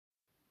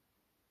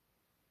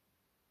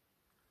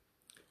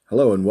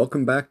Hello and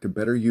welcome back to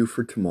Better You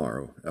for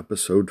Tomorrow,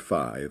 episode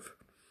 5.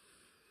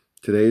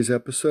 Today's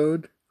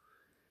episode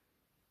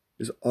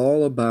is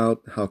all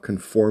about how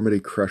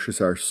conformity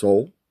crushes our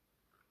soul,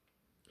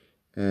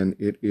 and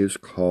it is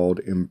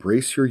called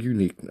Embrace Your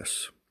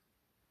Uniqueness.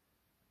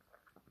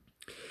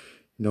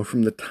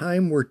 From the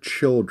time we're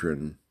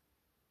children,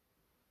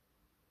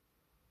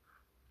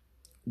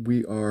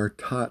 we are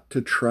taught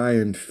to try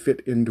and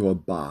fit into a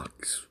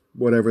box,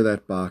 whatever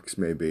that box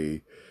may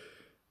be.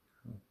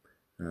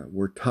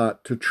 We're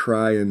taught to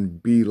try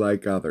and be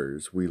like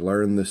others. We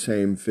learn the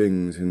same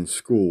things in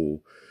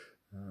school.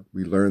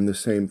 We learn the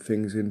same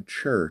things in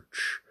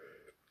church.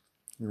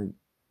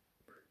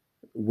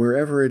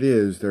 Wherever it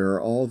is, there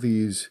are all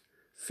these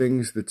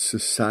things that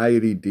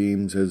society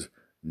deems as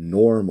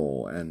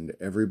normal, and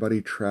everybody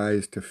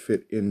tries to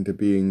fit into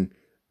being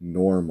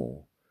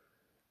normal.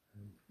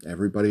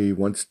 Everybody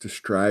wants to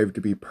strive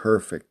to be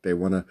perfect. They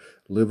want to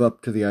live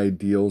up to the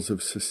ideals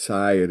of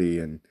society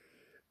and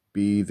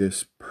be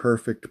this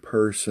perfect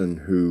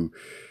person who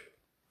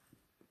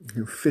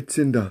fits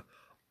into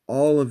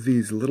all of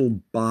these little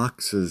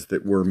boxes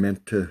that we're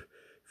meant to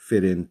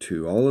fit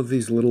into, all of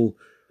these little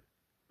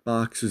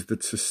boxes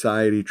that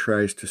society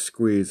tries to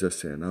squeeze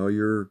us in. Oh,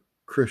 you're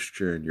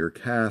Christian, you're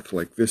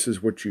Catholic, this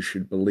is what you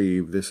should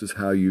believe, this is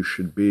how you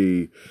should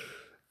be.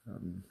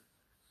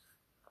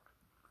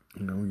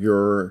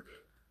 You're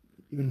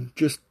even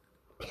just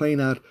plain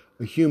out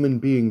a human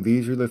being.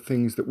 These are the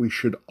things that we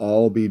should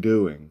all be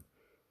doing.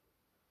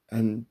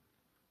 And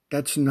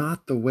that's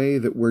not the way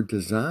that we're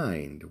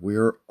designed. We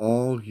are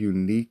all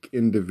unique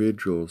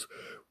individuals.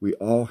 We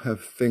all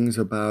have things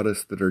about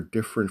us that are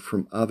different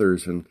from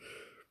others. And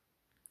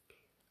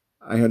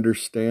I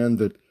understand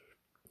that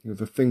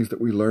the things that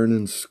we learn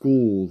in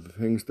school, the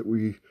things that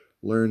we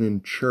learn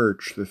in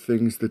church, the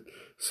things that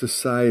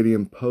society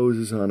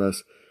imposes on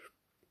us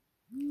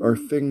are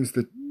things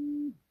that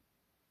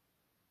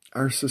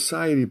our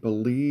society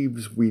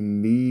believes we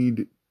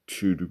need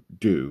to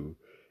do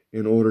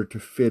in order to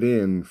fit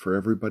in, for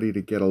everybody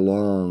to get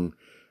along,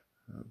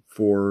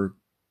 for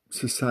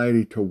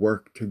society to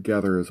work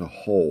together as a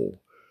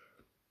whole.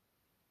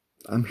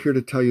 I'm here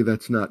to tell you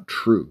that's not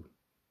true.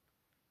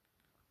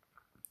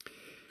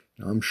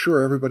 Now, I'm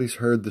sure everybody's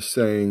heard the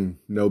saying,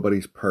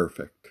 nobody's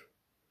perfect.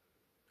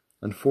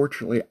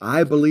 Unfortunately,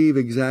 I believe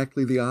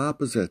exactly the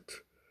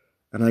opposite,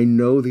 and I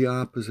know the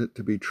opposite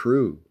to be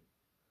true.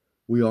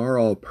 We are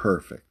all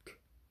perfect,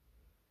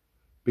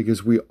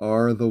 because we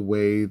are the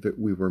way that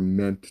we were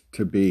meant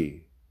to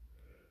be.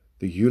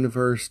 The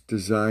universe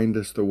designed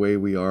us the way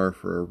we are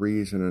for a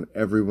reason, and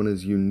everyone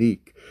is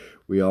unique.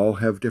 We all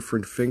have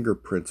different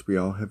fingerprints. We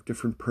all have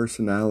different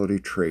personality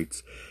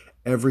traits.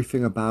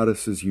 Everything about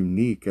us is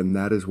unique, and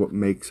that is what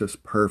makes us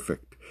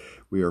perfect.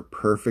 We are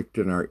perfect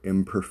in our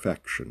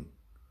imperfection.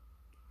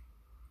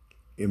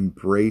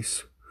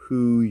 Embrace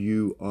who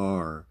you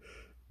are.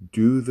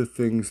 Do the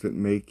things that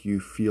make you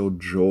feel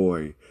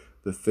joy,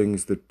 the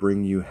things that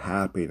bring you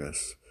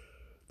happiness,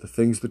 the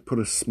things that put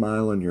a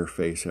smile on your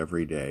face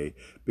every day,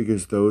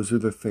 because those are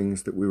the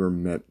things that we were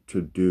meant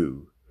to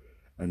do.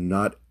 And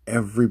not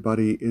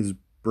everybody is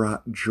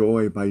brought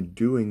joy by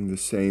doing the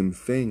same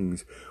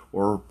things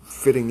or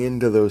fitting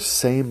into those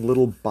same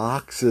little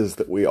boxes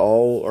that we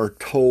all are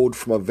told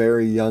from a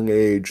very young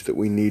age that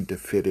we need to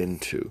fit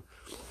into.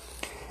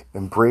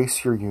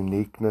 Embrace your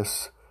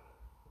uniqueness,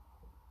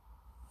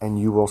 and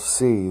you will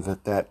see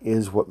that that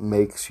is what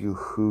makes you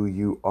who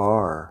you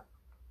are.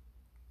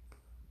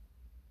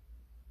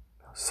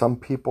 Some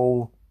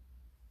people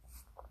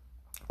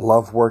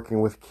love working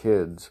with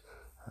kids.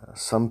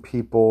 Some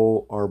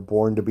people are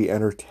born to be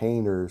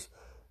entertainers.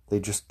 They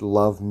just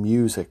love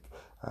music.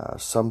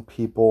 Some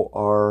people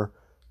are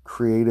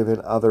creative in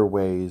other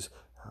ways.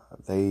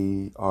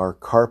 They are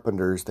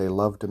carpenters. They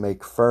love to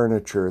make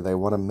furniture. They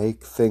want to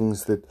make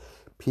things that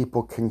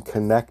people can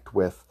connect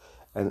with.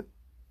 And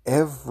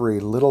every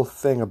little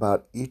thing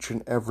about each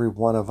and every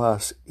one of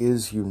us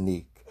is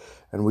unique.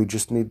 And we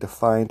just need to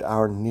find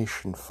our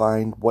niche and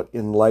find what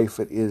in life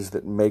it is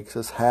that makes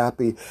us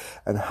happy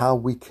and how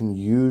we can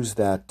use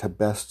that to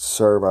best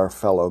serve our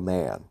fellow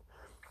man.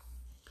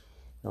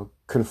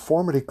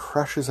 Conformity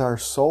crushes our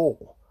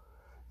soul.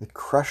 It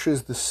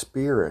crushes the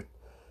spirit.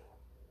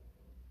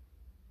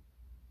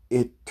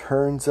 It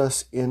turns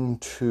us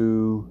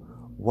into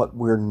what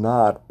we're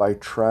not by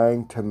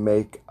trying to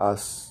make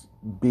us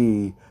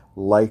be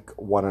like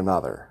one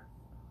another.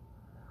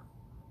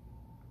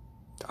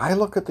 I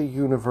look at the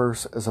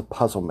universe as a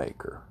puzzle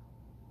maker.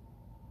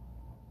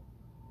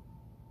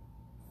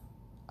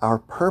 Our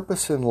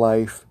purpose in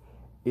life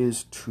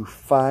is to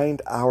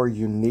find our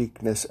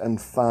uniqueness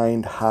and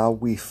find how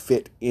we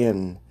fit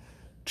in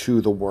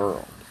to the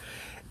world.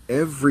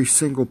 Every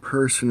single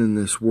person in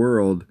this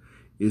world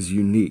is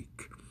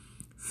unique.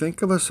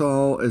 Think of us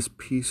all as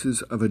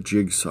pieces of a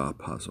jigsaw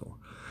puzzle.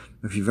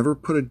 If you've ever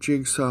put a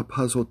jigsaw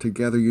puzzle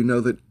together, you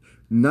know that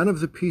none of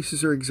the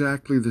pieces are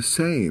exactly the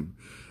same,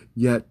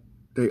 yet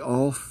they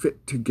all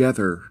fit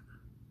together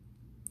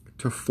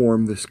to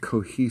form this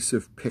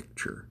cohesive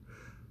picture.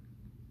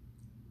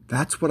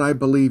 That's what I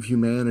believe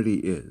humanity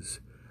is.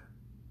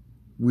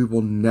 We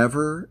will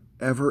never,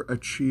 ever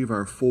achieve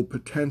our full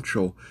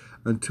potential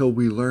until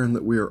we learn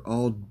that we are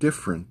all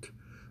different,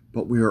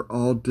 but we are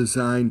all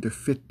designed to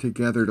fit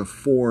together to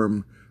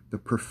form the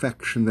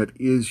perfection that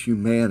is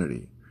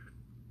humanity.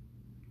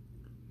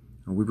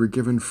 We were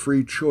given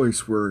free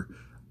choice. We're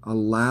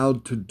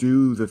allowed to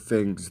do the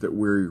things that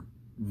we're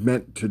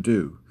meant to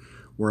do.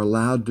 We're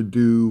allowed to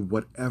do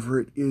whatever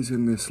it is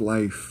in this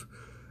life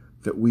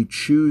that we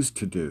choose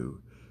to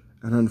do.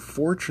 And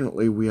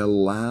unfortunately, we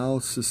allow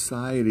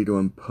society to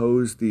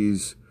impose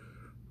these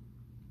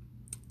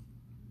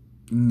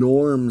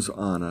norms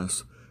on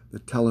us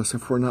that tell us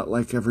if we're not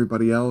like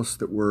everybody else,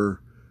 that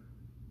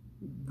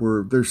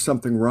there's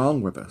something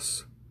wrong with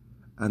us.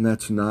 And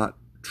that's not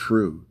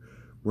true.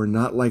 We're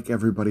not like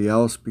everybody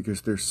else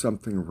because there's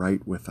something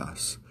right with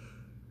us.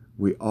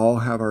 We all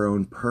have our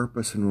own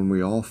purpose, and when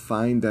we all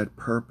find that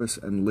purpose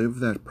and live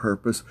that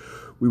purpose,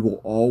 we will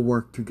all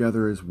work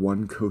together as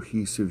one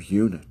cohesive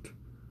unit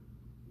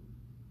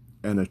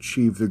and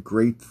achieve the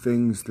great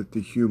things that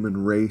the human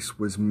race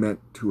was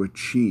meant to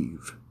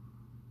achieve.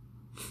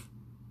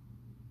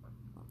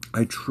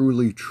 I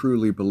truly,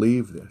 truly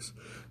believe this.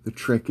 The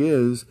trick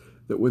is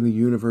that when the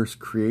universe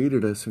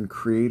created us and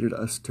created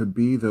us to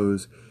be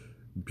those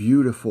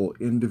beautiful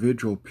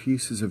individual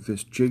pieces of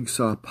this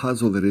jigsaw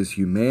puzzle that is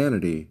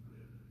humanity,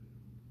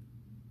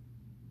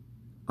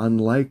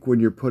 unlike when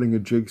you're putting a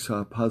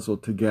jigsaw puzzle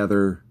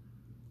together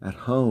at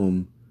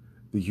home,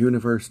 the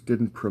universe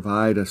didn't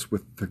provide us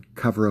with the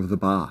cover of the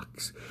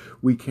box.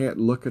 We can't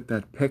look at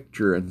that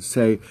picture and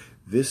say,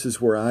 this is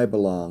where I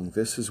belong,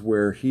 this is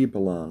where he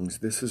belongs,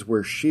 this is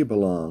where she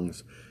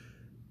belongs.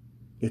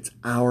 It's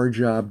our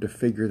job to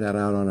figure that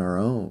out on our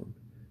own.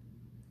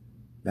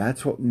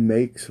 That's what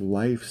makes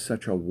life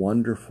such a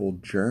wonderful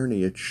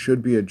journey. It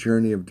should be a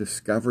journey of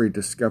discovery,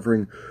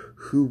 discovering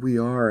who we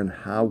are and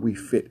how we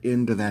fit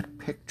into that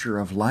picture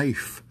of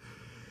life,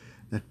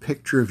 that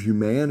picture of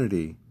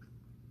humanity.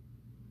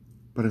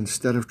 But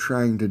instead of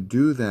trying to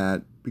do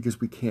that,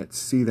 because we can't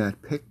see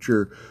that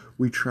picture,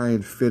 we try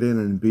and fit in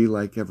and be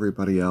like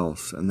everybody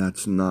else. And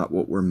that's not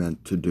what we're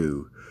meant to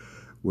do.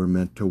 We're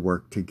meant to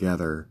work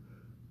together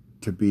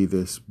to be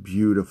this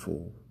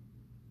beautiful,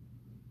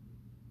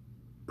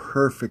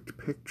 perfect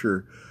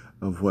picture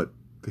of what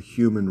the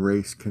human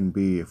race can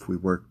be if we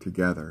work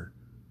together.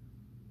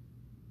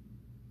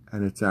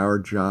 And it's our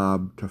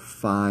job to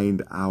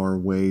find our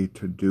way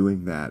to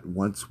doing that.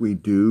 Once we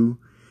do,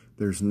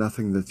 there's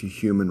nothing that the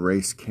human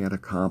race can't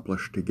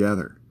accomplish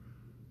together.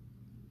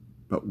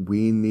 But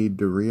we need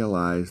to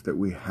realize that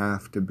we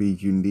have to be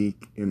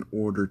unique in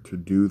order to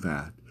do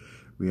that.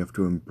 We have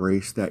to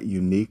embrace that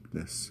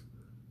uniqueness.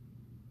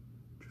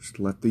 Just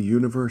let the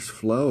universe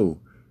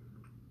flow.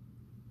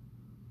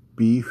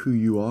 Be who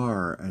you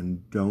are,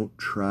 and don't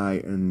try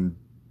and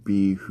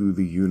be who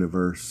the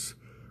universe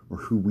or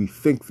who we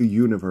think the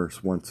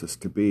universe wants us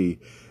to be.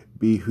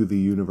 Be who the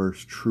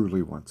universe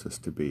truly wants us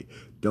to be.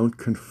 Don't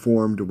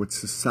conform to what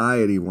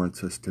society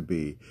wants us to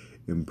be.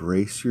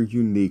 Embrace your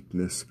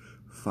uniqueness.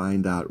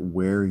 Find out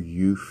where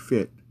you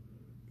fit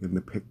in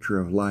the picture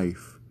of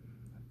life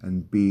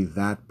and be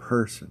that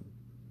person.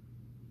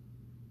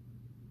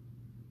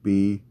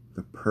 Be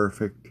the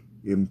perfect,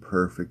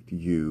 imperfect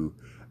you,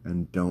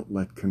 and don't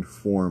let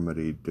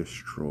conformity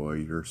destroy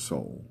your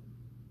soul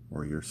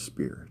or your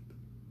spirit.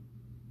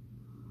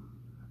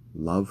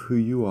 Love who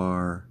you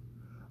are.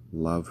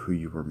 Love who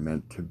you were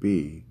meant to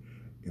be.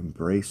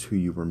 Embrace who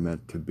you were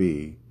meant to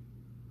be.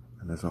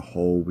 And as a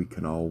whole, we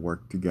can all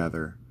work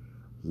together,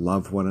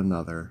 love one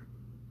another,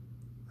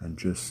 and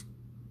just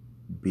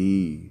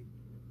be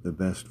the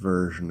best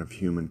version of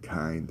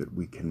humankind that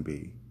we can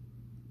be.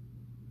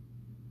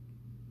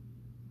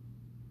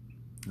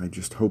 I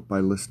just hope by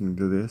listening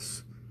to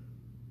this,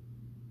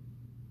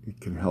 it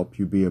can help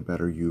you be a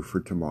better you for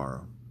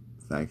tomorrow.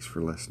 Thanks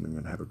for listening,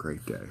 and have a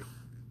great day.